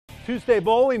Tuesday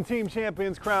bowling team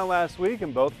champions crowned last week,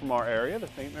 and both from our area. The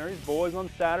St. Mary's boys on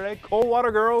Saturday,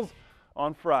 Coldwater girls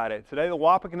on Friday. Today, the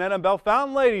Wapakoneta and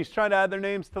Bellefontaine ladies trying to add their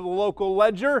names to the local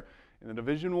ledger in the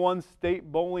Division I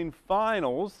state bowling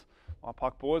finals.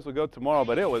 Wapak boys will go tomorrow,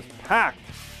 but it was packed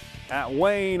at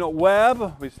Wayne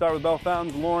Webb. We start with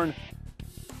Bellefontaine's Lauren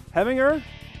Heminger.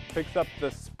 Picks up the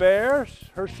spare,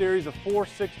 her series of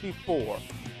 464.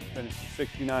 Finished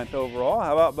 69th overall.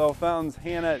 How about Bellefontaine's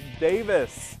Hannah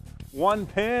Davis? One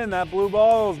pin, that blue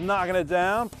ball is knocking it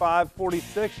down,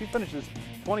 546. She finishes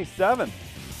 27th.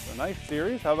 So nice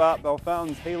series. How about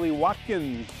Bellefontaine's Haley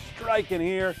Watkins striking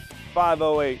here,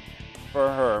 508 for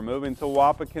her. Moving to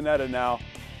Wapakoneta now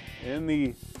in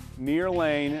the near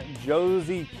lane,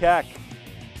 Josie Keck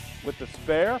with the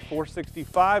spare,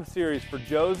 465 series for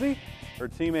Josie. Her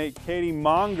teammate Katie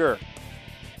Monger.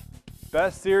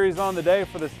 Best series on the day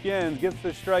for the Skins. Gets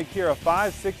the strike here, a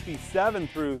 567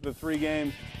 through the 3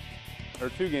 games, or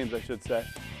 2 games I should say.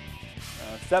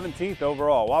 17th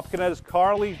overall. Wapakoneta's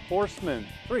Carly Horseman,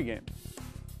 3 games.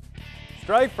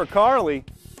 Strike for Carly.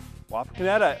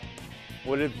 Wapakoneta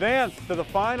would advance to the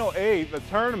final 8, the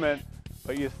tournament,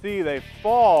 but you see they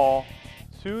fall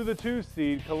to the 2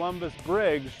 seed, Columbus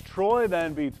Briggs. Troy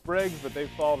then beats Briggs, but they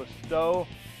fall to Stowe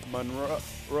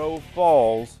Monroe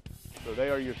Falls. So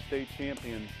they are your state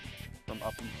champions from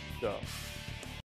up in Stowe.